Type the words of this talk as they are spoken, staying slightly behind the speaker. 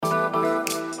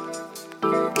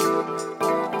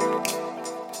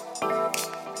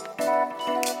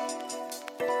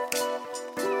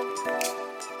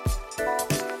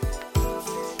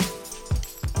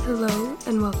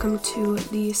to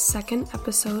the second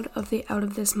episode of the Out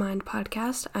of This Mind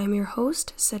podcast. I'm your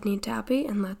host, Sydney Tappy,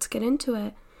 and let's get into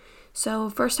it.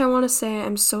 So first I want to say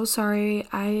I'm so sorry.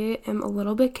 I am a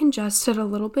little bit congested, a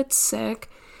little bit sick.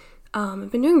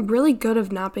 I've been doing really good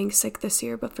of not being sick this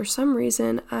year, but for some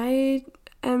reason I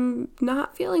am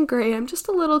not feeling great. I'm just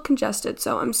a little congested,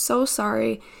 so I'm so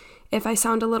sorry if I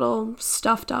sound a little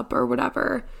stuffed up or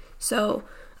whatever. So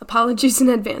apologies in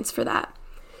advance for that.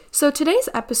 So today's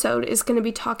episode is going to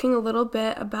be talking a little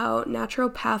bit about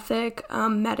naturopathic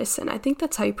medicine. I think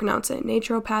that's how you pronounce it.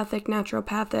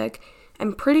 Naturopathic.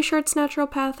 I'm pretty sure it's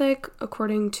naturopathic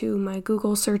according to my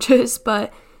Google searches,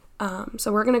 but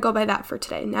so we're going to go by that for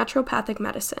today. Naturopathic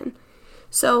medicine.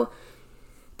 So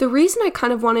the reason I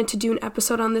kind of wanted to do an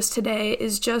episode on this today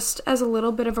is just as a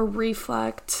little bit of a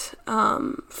reflect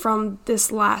from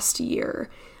this last year.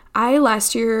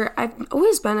 Last year, I've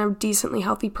always been a decently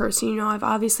healthy person. You know, I've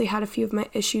obviously had a few of my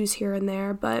issues here and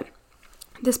there, but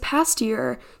this past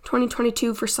year,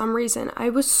 2022, for some reason, I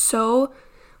was so,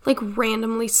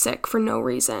 randomly sick for no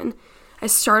reason. I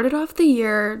started off the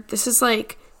year, this is,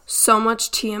 so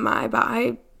much TMI, but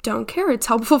I don't care. It's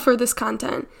helpful for this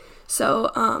content.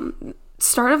 So,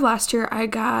 start of last year, I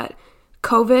got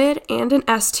COVID and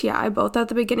an STI, both at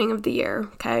the beginning of the year,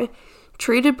 okay?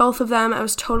 Treated both of them. I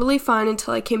was totally fine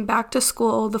until I came back to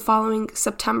school the following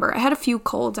September. I had a few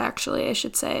colds, actually, I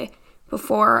should say,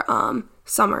 before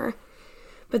summer.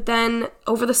 But then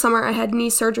over the summer, I had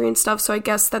knee surgery and stuff, so I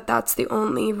guess that's the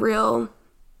only real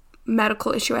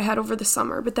medical issue I had over the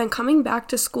summer. But then coming back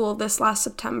to school this last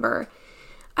September,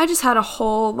 I just had a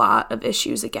whole lot of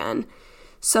issues again.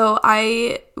 So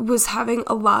I was having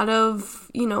a lot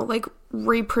of,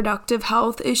 reproductive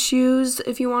health issues,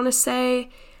 if you want to say.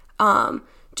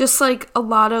 Just a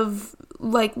lot of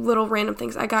little random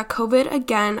things. I got COVID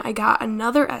again. I got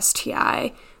another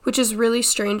STI, which is really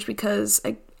strange because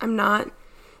I'm not,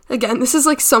 again, this is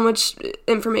so much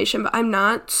information, but I'm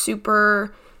not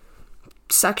super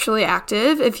sexually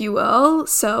active, if you will.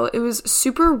 So it was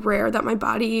super rare that my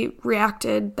body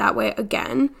reacted that way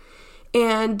again.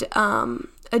 And,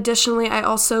 additionally, I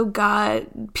also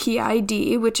got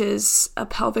PID, which is a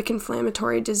pelvic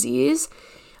inflammatory disease,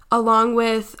 along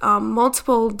with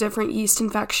multiple different yeast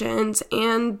infections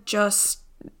and just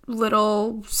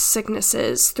little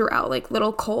sicknesses throughout,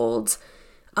 little colds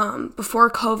before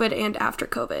COVID and after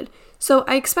COVID. So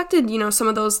I expected, some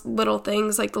of those little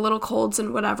things, the little colds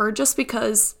and whatever, just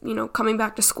because, coming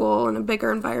back to school in a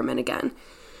bigger environment again.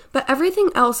 But everything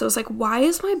else, I was why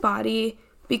is my body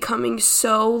becoming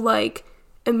so,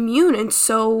 immune and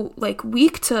so,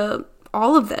 weak to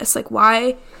all of this?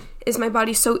 Why is my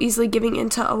body so easily giving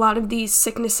into a lot of these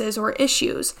sicknesses or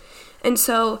issues? And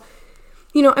so,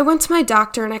 I went to my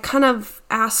doctor and I kind of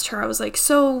asked her, I was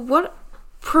so what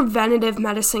preventative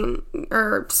medicine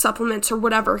or supplements or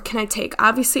whatever can I take?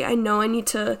 Obviously, I know I need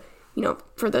to,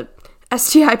 for the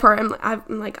STI part,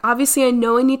 I'm obviously I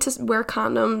know I need to wear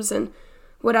condoms and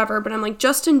whatever, but I'm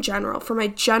just in general, for my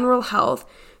general health,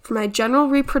 for my general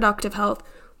reproductive health,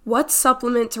 what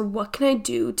supplements or what can I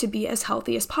do to be as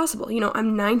healthy as possible?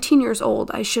 I'm 19 years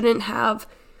old. I shouldn't have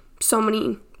so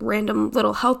many random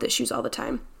little health issues all the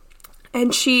time.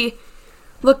 And she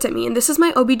looked at me, and this is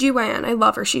my OBGYN. I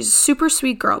love her. She's a super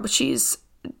sweet girl, but she's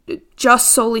just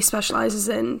solely specializes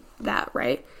in that,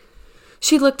 right?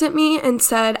 She looked at me and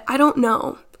said, I don't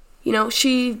know.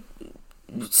 She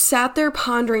sat there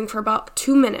pondering for about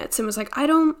 2 minutes and was I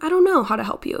don't know how to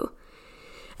help you.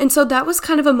 And so that was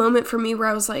kind of a moment for me where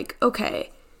I was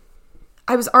okay,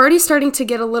 I was already starting to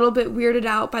get a little bit weirded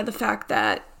out by the fact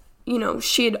that,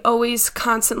 she had always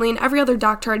constantly, and every other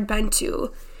doctor I'd been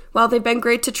to, while they've been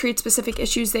great to treat specific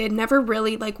issues, they had never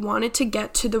really wanted to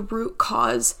get to the root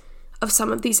cause of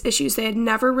some of these issues. They had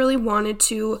never really wanted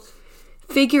to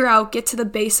get to the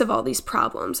base of all these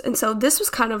problems. And so this was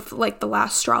kind of the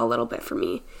last straw a little bit for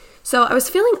me. So I was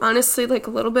feeling honestly a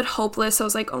little bit hopeless. I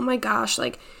was oh my gosh,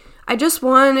 I just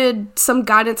wanted some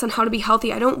guidance on how to be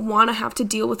healthy. I don't want to have to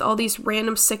deal with all these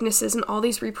random sicknesses and all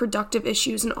these reproductive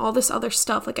issues and all this other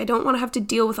stuff. I don't want to have to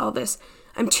deal with all this.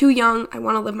 I'm too young. I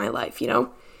want to live my life,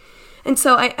 And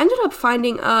so I ended up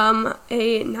finding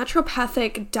a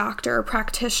naturopathic doctor, a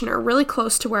practitioner, really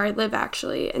close to where I live,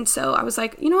 actually. And so I was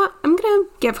you know what? I'm going to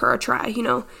give her a try,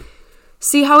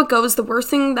 see how it goes. The worst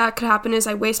thing that could happen is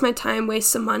I waste my time,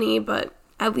 waste some money, but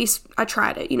at least I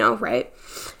tried it, right?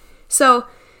 So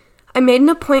I made an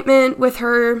appointment with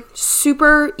her,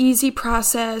 super easy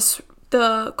process.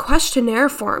 The questionnaire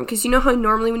form, because how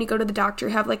normally when you go to the doctor,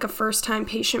 you have a first-time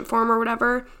patient form or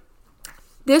whatever.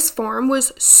 This form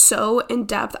was so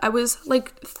in-depth. I was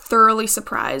thoroughly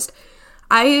surprised.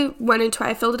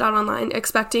 I filled it out online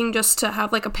expecting just to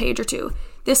have like a page or two.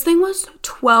 This thing was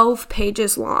 12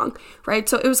 pages long, right?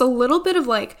 So it was a little bit of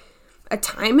like a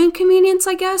time inconvenience,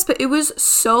 I guess, but it was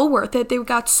so worth it. They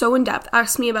got so in depth,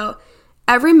 asked me about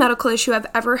every medical issue I've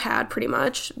ever had, pretty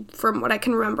much, from what I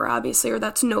can remember, obviously, or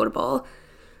that's notable.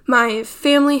 My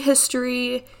family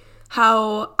history,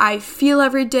 how I feel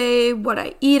every day, what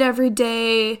I eat every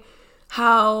day,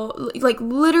 how, like,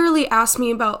 literally asked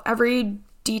me about every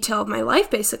detail of my life,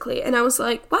 basically. And I was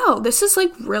like, wow, this is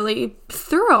like really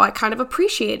thorough. I kind of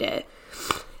appreciate it.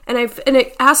 And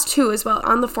it asked too as well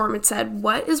on the form. It said,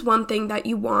 what is one thing that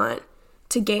you want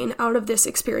to gain out of this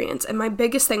experience? And my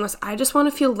biggest thing was, I just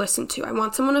want to feel listened to. I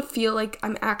want someone to feel like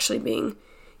I'm actually being,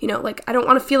 like, I don't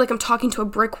want to feel like I'm talking to a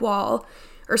brick wall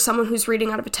or someone who's reading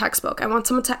out of a textbook. I want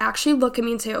someone to actually look at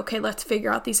me and say, okay, let's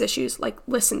figure out these issues. Like,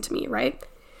 listen to me, right?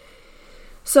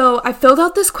 So I filled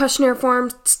out this questionnaire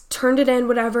form, turned it in,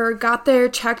 whatever, got there,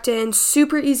 checked in,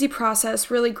 super easy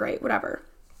process, really great, whatever.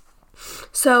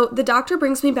 So the doctor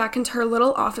brings me back into her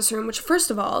little office room, which, first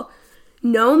of all,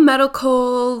 no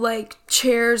medical, like,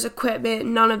 chairs, equipment,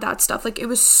 none of that stuff. Like, it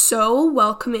was so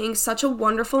welcoming, such a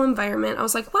wonderful environment. I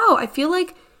was like, wow, I feel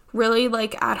like really,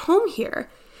 like, at home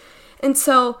here. And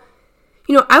so,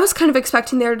 I was kind of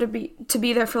expecting there to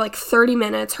be there for like 30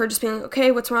 minutes, her just being like,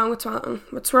 okay, what's wrong,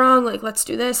 like, let's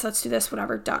do this,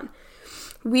 whatever, done.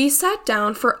 We sat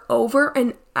down for over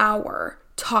an hour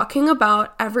talking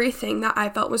about everything that I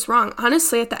felt was wrong.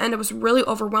 Honestly, at the end, I was really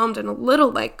overwhelmed and a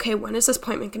little like, okay, when is this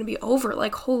appointment going to be over?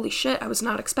 Like, holy shit, I was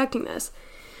not expecting this.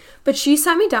 But she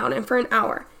sat me down and for an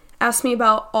hour asked me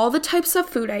about all the types of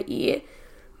food I eat,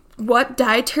 what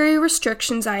dietary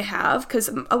restrictions I have, because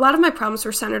a lot of my problems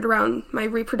were centered around my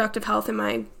reproductive health and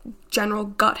my general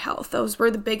gut health. Those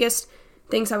were the biggest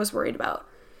things I was worried about.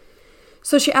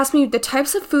 So she asked me the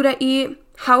types of food I eat,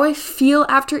 how I feel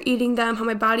after eating them, how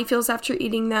my body feels after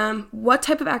eating them, what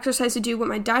type of exercise to do, what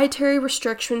my dietary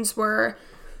restrictions were,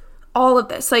 all of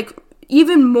this, like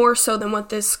even more so than what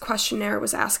this questionnaire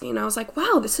was asking. And I was like,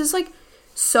 wow, this is like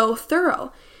so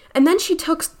thorough. And then she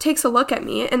takes a look at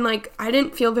me, and, like, I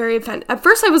didn't feel very offended. At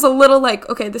first, I was a little like,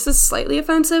 okay, this is slightly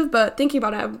offensive, but thinking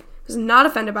about it, I was not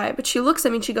offended by it. But she looks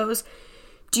at me and she goes,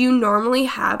 do you normally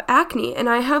have acne? And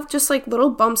I have just, like,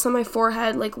 little bumps on my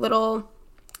forehead, like, little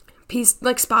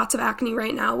spots of acne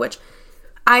right now, which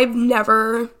I've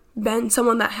never been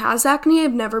someone that has acne.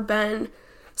 I've never been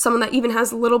someone that even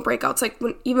has little breakouts. Like,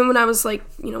 even when I was, like,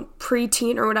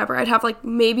 preteen or whatever, I'd have, like,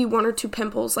 maybe 1 or 2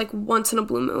 pimples, like, once in a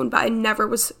blue moon, but I never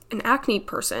was an acne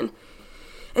person.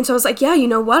 And so I was like, yeah, you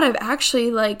know what? I've actually,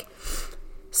 like,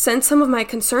 since some of my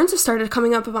concerns have started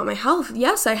coming up about my health,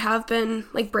 yes, I have been,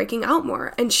 like, breaking out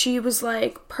more. And she was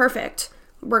like, perfect.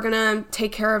 We're gonna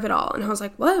take care of it all. And I was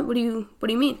like, what? What do you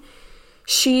mean?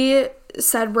 She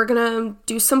said, we're gonna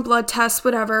do some blood tests,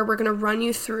 whatever. We're gonna run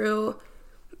you through,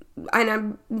 and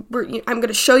I'm going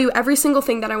to show you every single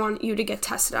thing that I want you to get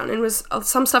tested on. And it was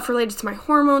some stuff related to my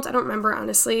hormones. I don't remember,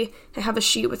 honestly. I have a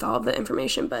sheet with all of the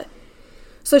information. But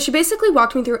so she basically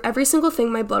walked me through every single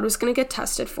thing my blood was going to get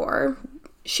tested for.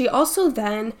 She also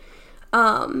then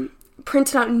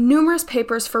printed out numerous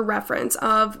papers for reference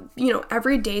of,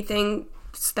 everyday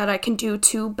things that I can do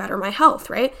to better my health,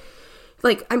 right?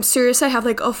 Like, I'm serious, I have,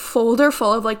 like, a folder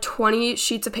full of, like, 20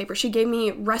 sheets of paper. She gave me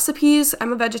recipes.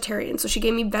 I'm a vegetarian, so she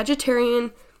gave me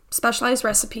vegetarian specialized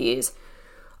recipes,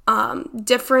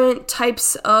 different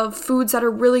types of foods that are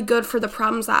really good for the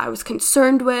problems that I was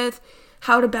concerned with,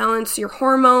 how to balance your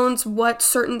hormones, what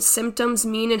certain symptoms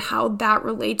mean, and how that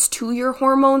relates to your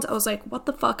hormones. I was like, what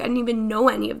the fuck? I didn't even know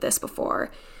any of this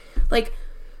before. Like,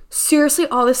 seriously,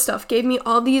 all this stuff. Gave me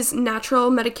all these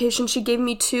natural medications. She gave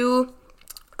me 2...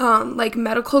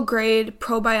 medical grade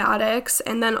probiotics,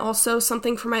 and then also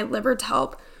something for my liver to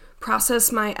help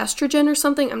process my estrogen or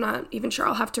something. I'm not even sure.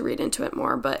 I'll have to read into it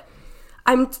more, but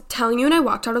I'm telling you, when I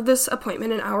walked out of this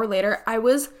appointment an hour later, I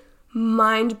was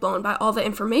mind blown by all the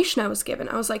information I was given.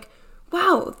 I was like,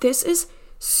 wow, this is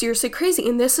seriously crazy.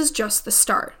 And this is just the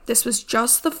start. This was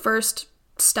just the first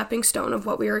stepping stone of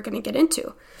what we were going to get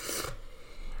into.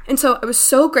 And so I was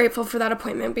so grateful for that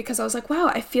appointment because I was like,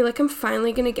 wow, I feel like I'm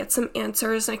finally going to get some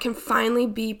answers and I can finally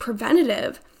be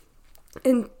preventative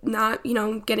and not,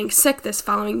 getting sick this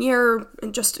following year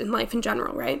and just in life in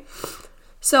general, right?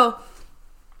 So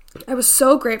I was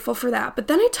so grateful for that. But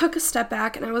then I took a step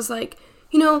back and I was like,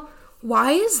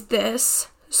 why is this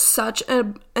such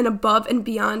an above and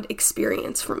beyond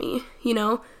experience for me?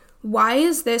 Why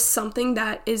is this something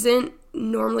that isn't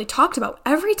normally talked about?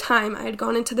 Every time I had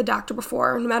gone into the doctor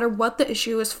before, no matter what the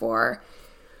issue was for,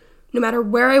 no matter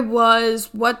where I was,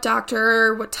 what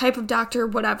doctor, what type of doctor,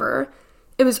 whatever,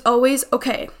 it was always,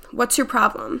 okay, what's your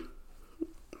problem?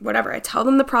 Whatever. I tell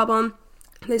them the problem.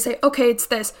 They say, okay, it's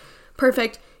this.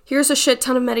 Perfect. Here's a shit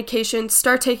ton of medications.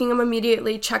 Start taking them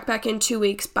immediately. Check back in 2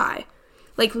 weeks. Bye.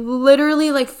 Like literally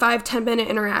like 5-10 minute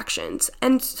interactions.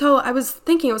 And so I was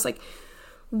thinking, I was like,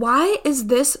 why is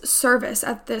this service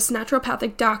at this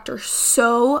naturopathic doctor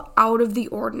so out of the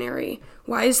ordinary?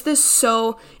 Why is this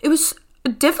so, it was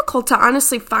difficult to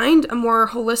honestly find a more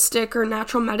holistic or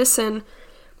natural medicine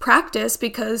practice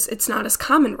because it's not as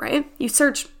common, right? You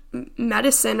search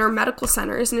medicine or medical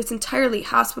centers and it's entirely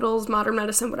hospitals, modern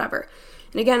medicine, whatever.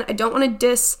 And again, I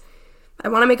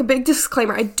want to make a big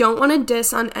disclaimer. I don't want to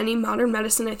diss on any modern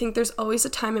medicine. I think there's always a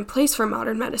time and place for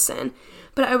modern medicine.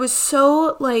 But I was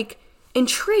so like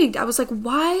intrigued. I was like,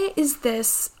 why is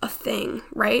this a thing,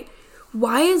 right?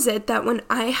 Why is it that when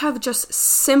I have just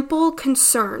simple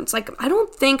concerns, like I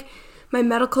don't think my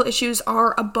medical issues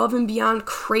are above and beyond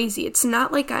crazy. It's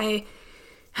not like I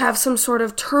have some sort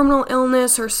of terminal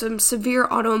illness or some severe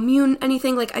autoimmune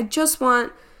anything. Like I just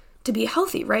want to be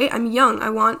healthy, right? I'm young. I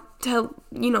want to,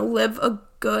 live a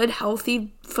good,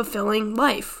 healthy, fulfilling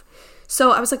life.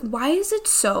 So I was like, why is it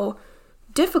so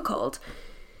difficult?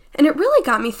 And it really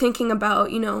got me thinking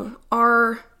about,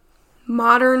 our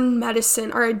modern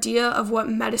medicine, our idea of what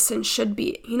medicine should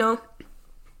be, When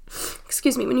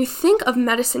you think of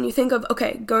medicine, you think of,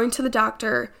 okay, going to the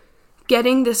doctor,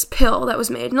 getting this pill that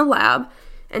was made in a lab,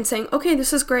 and saying, okay,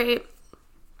 this is great,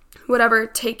 whatever,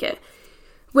 take it.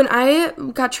 When I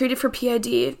got treated for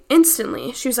PID,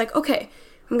 instantly, she was like, okay,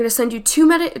 I'm going to send you two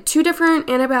different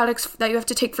antibiotics that you have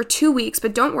to take for 2 weeks,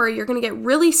 but don't worry, you're going to get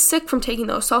really sick from taking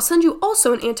those. So I'll send you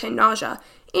also an anti-nausea.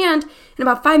 And in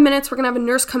about 5 minutes, we're going to have a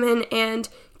nurse come in and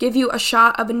give you a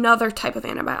shot of another type of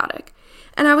antibiotic.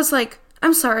 And I was like,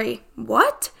 I'm sorry,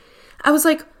 what? I was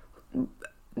like,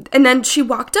 and then she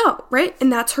walked out, right?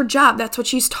 And that's her job. That's what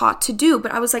she's taught to do.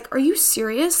 But I was like, are you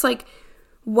serious? Like,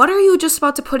 what are you just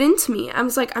about to put into me? I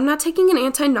was like, I'm not taking an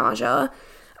anti-nausea.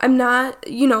 I'm not,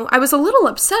 I was a little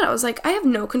upset. I was like, I have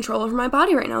no control over my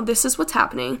body right now. This is what's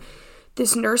happening.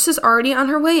 This nurse is already on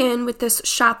her way in with this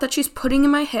shot that she's putting in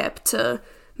my hip to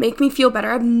make me feel better.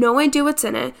 I have no idea what's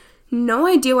in it. No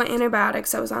idea what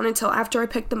antibiotics I was on until after I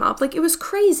picked them up. Like, it was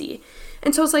crazy.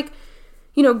 And so I was like,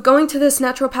 going to this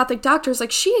naturopathic doctor, is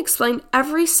like, she explained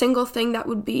every single thing that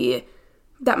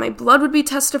my blood would be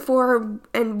tested for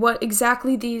and what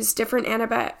exactly these different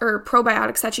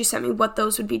probiotics that she sent me, what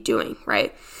those would be doing,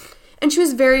 right? And she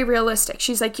was very realistic.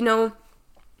 She's like,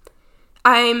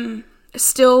 I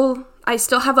still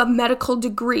have a medical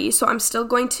degree, so I'm still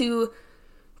going to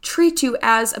treat you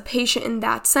as a patient in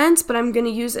that sense, but I'm going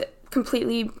to use it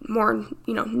completely more,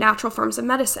 natural forms of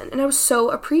medicine. And I was so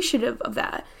appreciative of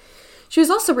that. She was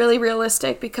also really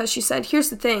realistic because she said, here's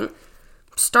the thing,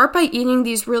 start by eating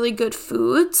these really good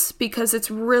foods because it's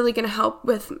really going to help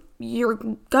with your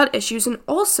gut issues and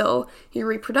also your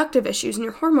reproductive issues and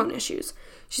your hormone issues.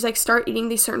 She's like, start eating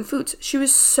these certain foods. She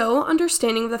was so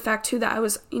understanding of the fact too that I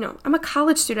was, I'm a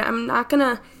college student. I'm not going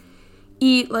to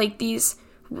eat like these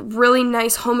really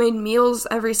nice homemade meals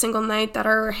every single night that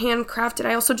are handcrafted.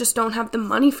 I also just don't have the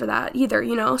money for that either,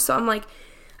 so I'm like,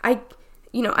 I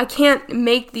can't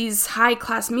make these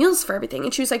high-class meals for everything.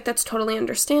 And she was like, that's totally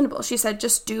understandable. She said,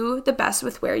 just do the best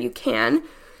with where you can.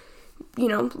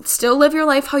 Still live your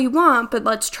life how you want, but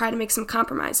let's try to make some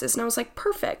compromises. And I was like,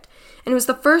 perfect. And it was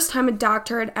the first time a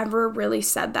doctor had ever really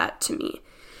said that to me.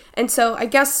 And so I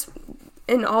guess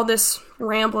in all this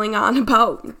rambling on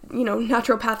about,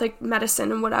 naturopathic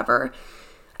medicine and whatever,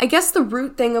 I guess the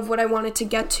root thing of what I wanted to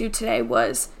get to today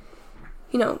was,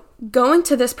 going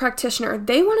to this practitioner,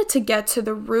 they wanted to get to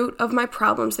the root of my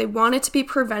problems. They wanted to be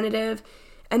preventative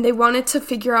and they wanted to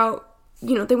figure out,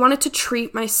 they wanted to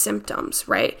treat my symptoms,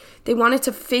 right? They wanted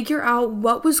to figure out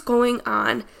what was going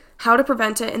on, how to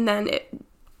prevent it, and then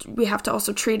we have to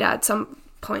also treat it at some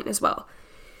point as well.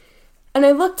 And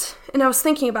I looked and I was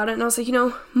thinking about it and I was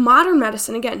like, modern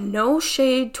medicine, again, no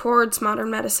shade towards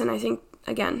modern medicine. I think,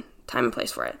 again, time and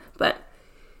place for it, but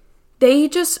they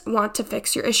just want to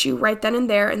fix your issue right then and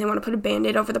there, and they want to put a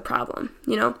Band-Aid over the problem,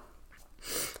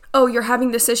 Oh, you're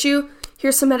having this issue?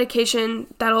 Here's some medication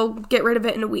that'll get rid of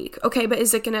it in a week. Okay, but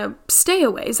is it going to stay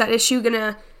away? Is that issue going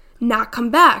to not come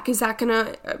back? Is that going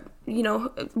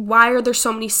to, why are there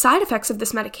so many side effects of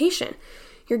this medication?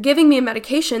 You're giving me a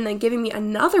medication, then giving me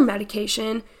another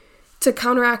medication to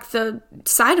counteract the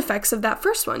side effects of that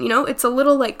first one. It's a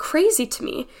little like crazy to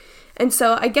me. And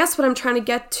so I guess what I'm trying to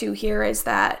get to here is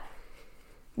that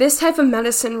this type of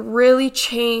medicine really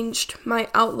changed my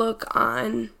outlook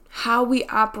on how we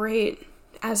operate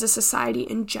as a society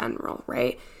in general,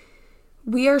 right?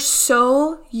 we are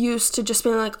so used to just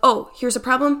being like, oh, here's a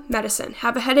problem, medicine.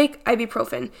 Have a headache,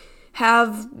 ibuprofen.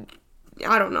 Have,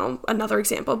 I don't know, another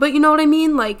example. But you know what I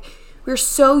mean? Like, we're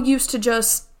so used to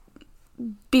just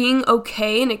being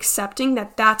okay and accepting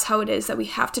that that's how it is, that we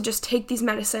have to just take these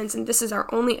medicines and this is our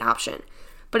only option.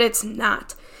 But it's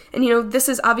not. And, this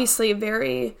is obviously a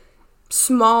very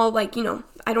small, like,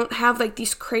 I don't have like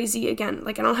these crazy, again,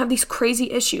 like I don't have these crazy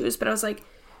issues, but I was like,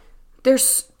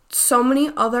 there's so many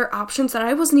other options that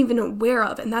I wasn't even aware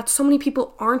of, and that so many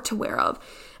people aren't aware of.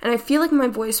 And I feel like my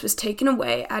voice was taken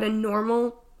away at a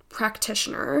normal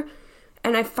practitioner,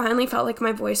 and I finally felt like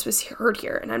my voice was heard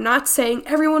here. And I'm not saying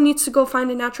everyone needs to go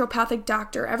find a naturopathic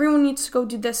doctor, everyone needs to go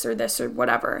do this or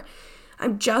whatever.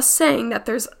 I'm just saying that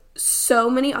there's so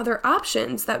many other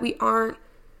options that we aren't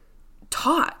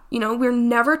taught. We're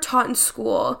never taught in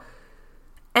school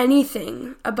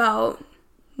anything about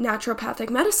naturopathic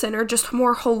medicine or just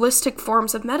more holistic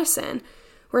forms of medicine.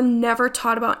 We're never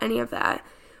taught about any of that.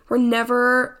 We're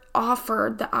never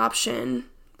offered the option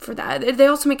for that. They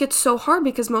also make it so hard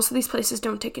because most of these places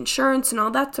don't take insurance and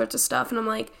all that sorts of stuff. And I'm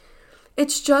like,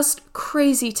 it's just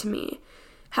crazy to me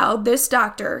how this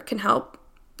doctor can help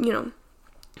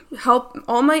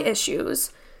all my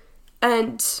issues.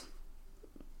 And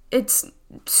it's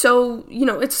so,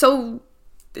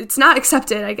 it's not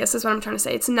accepted, I guess is what I'm trying to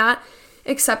say. It's not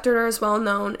accepted or as well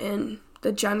known in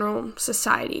the general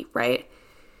society, right?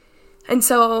 And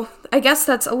so I guess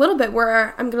that's a little bit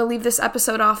where I'm going to leave this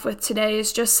episode off with today,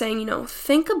 is just saying,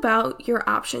 think about your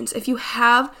options. If you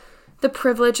have the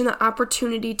privilege and the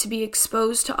opportunity to be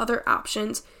exposed to other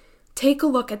options, take a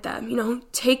look at them,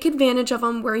 take advantage of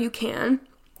them where you can,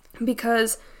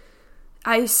 because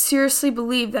I seriously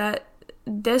believe that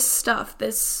this stuff,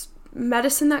 this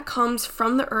medicine that comes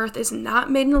from the earth, is not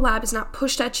made in a lab, is not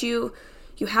pushed at you.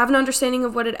 You have an understanding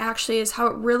of what it actually is, how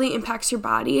it really impacts your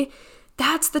body.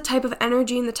 That's the type of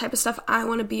energy and the type of stuff I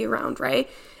want to be around, right?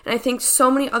 And I think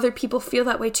so many other people feel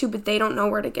that way too, but they don't know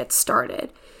where to get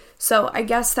started. So I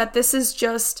guess that this is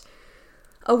just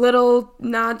a little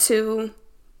nod to,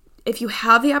 if you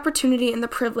have the opportunity and the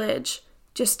privilege,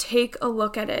 just take a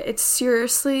look at it. It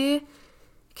seriously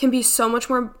can be so much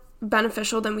more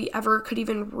beneficial than we ever could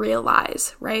even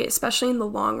realize, right? Especially in the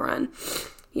long run.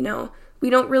 We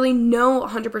don't really know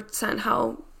 100%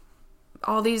 how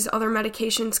all these other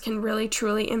medications can really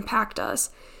truly impact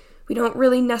us. We don't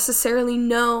really necessarily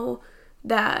know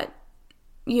that,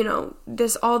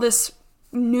 all this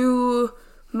new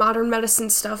modern medicine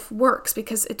stuff works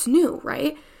because it's new,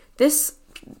 right? These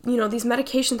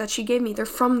medications that she gave me, they're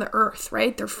from the earth,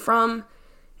 right? They're from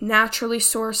naturally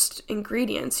sourced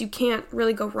ingredients. You can't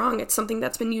really go wrong. It's something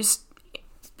that's been used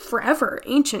forever,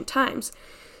 ancient times.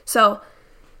 So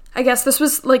I guess this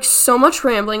was like so much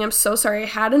rambling. I'm so sorry. I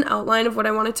had an outline of what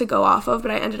I wanted to go off of,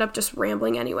 but I ended up just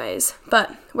rambling anyways.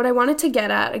 But what I wanted to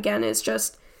get at, again, is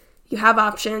just, you have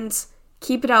options.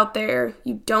 Keep it out there.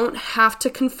 You don't have to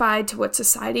confide to what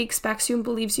society expects you and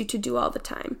believes you to do all the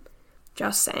time.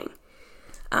 Just saying.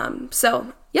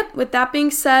 With that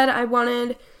being said, I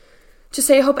wanted to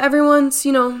say I hope everyone's,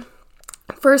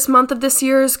 first month of this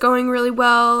year is going really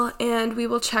well, and we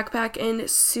will check back in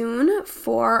soon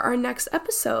for our next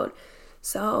episode.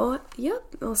 So,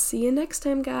 I'll see you next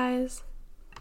time, guys.